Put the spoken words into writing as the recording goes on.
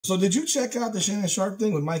So did you check out the Shannon Sharpe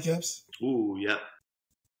thing with Mike Epps? Ooh, yep.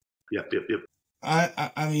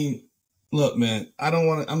 I mean, look, man, I don't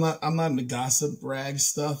want to. I'm not in the gossip rag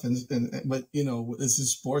stuff, but you know, this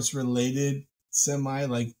is sports related,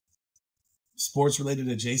 like sports related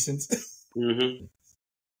adjacent. Mm-hmm.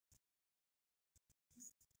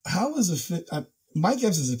 How is Mike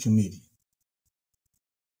Epps is a comedian.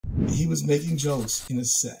 He was making jokes in a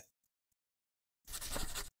set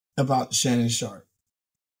about Shannon Sharpe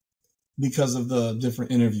because of the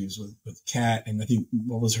different interviews with Kat, and I think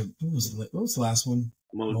what was the last one?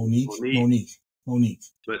 Monique.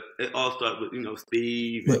 But it all started with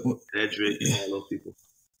Steve and Cedric and all those people.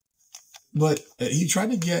 But he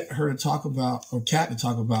tried to get her to talk about, or Kat to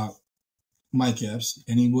talk about Mike Epps,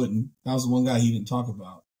 and he wouldn't. That was the one guy he didn't talk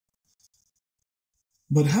about.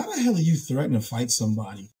 But how the hell are you threatening to fight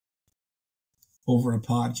somebody over a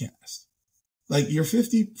podcast? Like, you're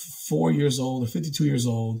 54 years old or 52 years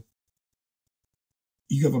old.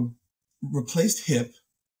 You have a replaced hip.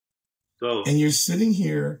 And you're sitting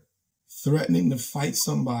here threatening to fight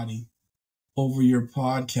somebody over your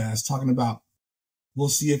podcast, talking about, we'll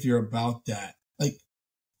see if you're about that. Like,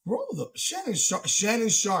 Shannon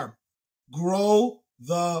Sharpe, grow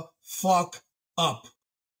the fuck up.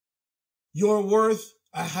 You're worth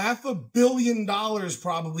 $500 million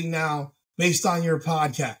probably now based on your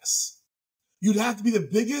podcasts. You'd have to be the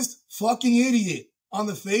biggest fucking idiot on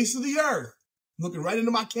the face of the earth. Looking right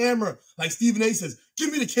into my camera, like Stephen A says,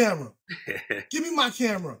 give me the camera. Give me my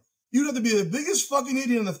camera. You'd have to be the biggest fucking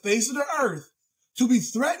idiot on the face of the earth to be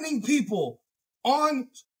threatening people on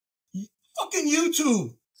fucking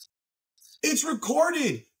YouTube. It's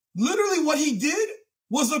recorded. Literally what he did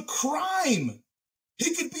was a crime.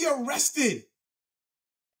 He could be arrested.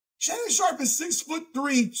 Shannon Sharpe is 6'3",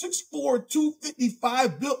 6'4",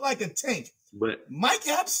 255, built like a tank. But Mike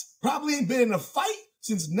Epps probably ain't been in a fight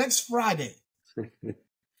since next Friday.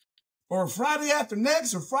 Or Friday after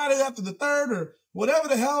next, or Friday after the third, or whatever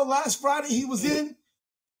the hell last Friday he was in.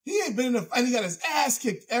 He ain't been in a fight. He got his ass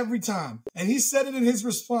kicked every time. And he said it in his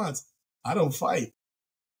response. I don't fight.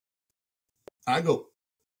 I go,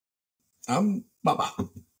 I'm bye-bye.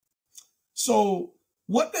 So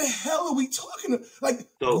what the hell are we talking about? Like,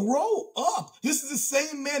 grow up. This is the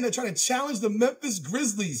same man that tried to challenge the Memphis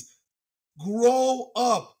Grizzlies. Grow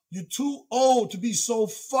up. You're too old to be so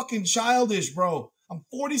fucking childish, bro. I'm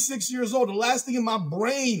 46 years old. The last thing in my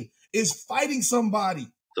brain is fighting somebody.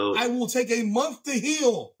 I will take a month to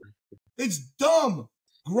heal. It's dumb.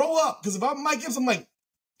 Grow up. Because if I'm Mike Epps, I'm like,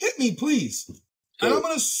 hit me, please. And I'm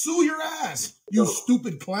going to sue your ass, you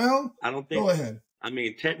stupid clown. I don't think. Go ahead. I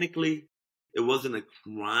mean, technically, it wasn't a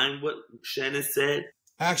crime what Shannon said.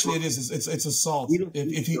 Actually, it is. It's assault.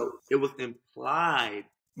 It was implied.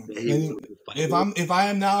 If I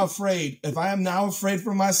am now afraid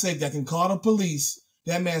for my safety, I can call the police.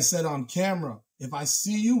 That man said on camera, if I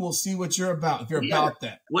see you, we'll see what you're about. If you're about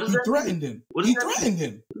that. He threatened him. He threatened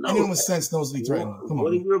him. Anyone with sense knows that he threatened him. Come on.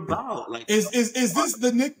 What are you about? Like, is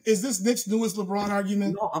this Nick's newest LeBron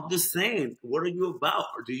argument? No, I'm just saying, what are you about?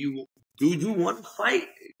 Or do you want to fight?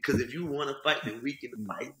 Because if you want to fight, then we can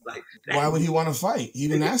fight. Like, why would he want to fight? He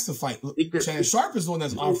didn't ask to fight. Shannon Sharpe is the one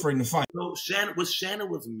that's offering to fight. No, what Shannon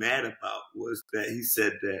was mad about was that he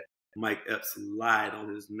said that Mike Epps lied on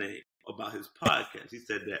his name about his podcast. He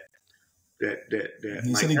said that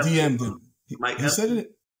he said he DM'd him. Mike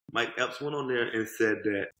Epps went on there and said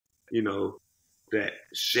that, that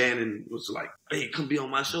Shannon was like, hey, come be on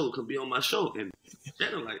my show. And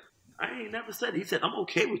Shannon like, I ain't never said it. He said, I'm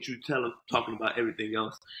okay with you talking about everything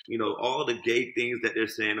else. All the gay things that they're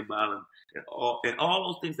saying about him and all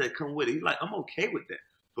those things that come with it. He's like, I'm okay with that.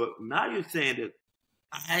 But now you're saying that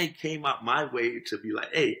I came out my way to be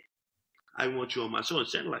like, hey, I want you on my show. And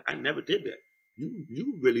Shannon like, I never did that.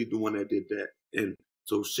 You really the one that did that. And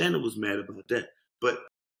so Shannon was mad about that. But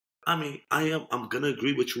I mean, I'm gonna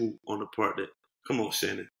agree with you on the part that, come on,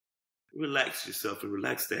 Shannon, relax yourself and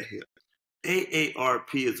relax that hip.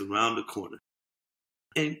 AARP is around the corner.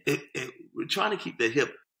 And we're trying to keep the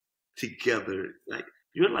hip together. Like,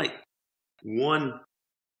 you're like one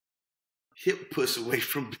hip push away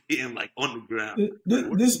from being like on the ground. Let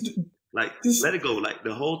it go. Like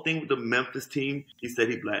the whole thing with the Memphis team, he said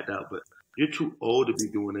he blacked out, but you're too old to be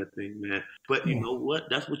doing that thing, man. But you know what?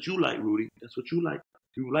 That's what you like, Rudy. That's what you like.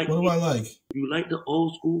 What do I like? You like the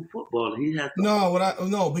old school football. He has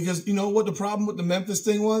because you know what the problem with the Memphis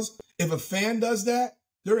thing was? If a fan does that,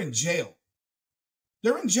 they're in jail.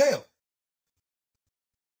 They're in jail.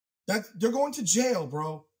 They're going to jail,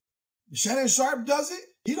 bro. If Shannon Sharpe does it,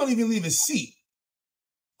 he don't even leave his seat.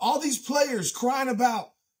 All these players crying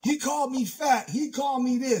about, He called me fat. He called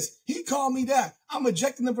me this. He called me that. I'm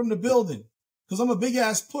ejecting him from the building because I'm a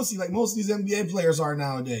big-ass pussy like most of these NBA players are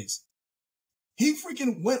nowadays. He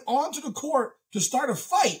freaking went onto the court to start a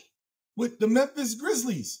fight with the Memphis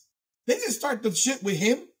Grizzlies. They didn't start the shit with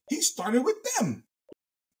him. He started with them.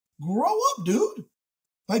 Grow up, dude.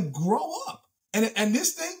 Like, grow up. And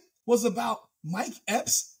this thing was about Mike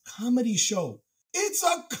Epps' comedy show. It's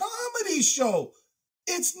a comedy show.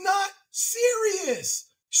 It's not serious.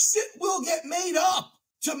 Shit will get made up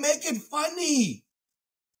to make it funny.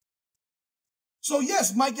 So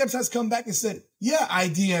yes, Mike Epps has come back and said, yeah, I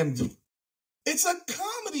DM'd you. It's a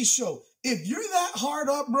comedy show. If you're that hard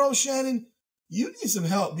up, bro, Shannon, you need some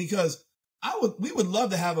help because we would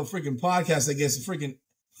love to have a freaking podcast that gets a freaking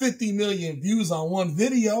 50 million views on one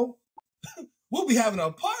video. We'll be having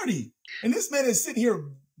a party. And this man is sitting here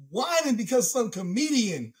whining because some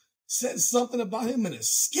comedian said something about him in a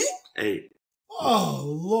skit. Hey. Oh,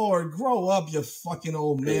 Lord, grow up, you fucking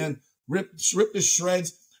old man. Rip the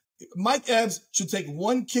shreds. Mike Epps should take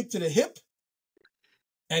one kick to the hip,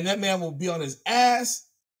 and that man will be on his ass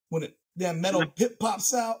when that metal hip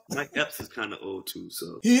pops out. Mike Epps is kind of old, too,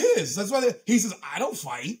 so. He is. That's why he says, I don't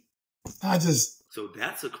fight. So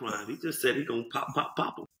that's a crime. He just said he gonna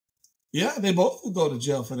pop him. Yeah, they both will go to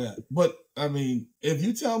jail for that. But, I mean, if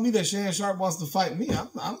you tell me that Shannon Sharpe wants to fight me,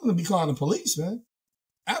 I'm going to be calling the police, man.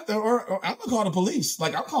 Or I'm going to call the police.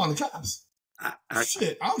 Like, I'm calling the cops.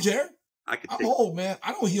 Shit, I don't care. I'm old, man.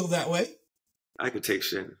 I don't heal that way. I could take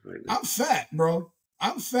Shannon right now. I'm fat, bro.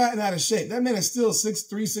 I'm fat and out of shape. That man is still 6'3",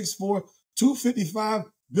 6'4", 255,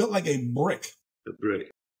 built like a brick. A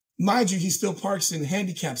brick. Mind you, he still parks in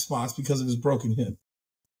handicap spots because of his broken hip.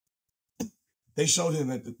 They showed him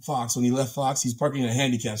at the Fox. When he left Fox, he's parking in a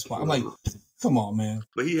handicap spot. I'm like, come on, man.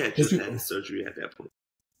 But he had just had surgery at that point.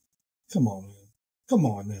 Come on, man. Come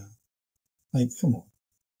on now. Like, come on.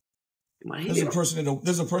 There's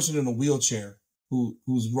a person in a wheelchair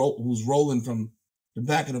who's rolling from the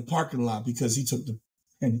back of the parking lot because he took the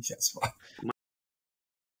handicap spot.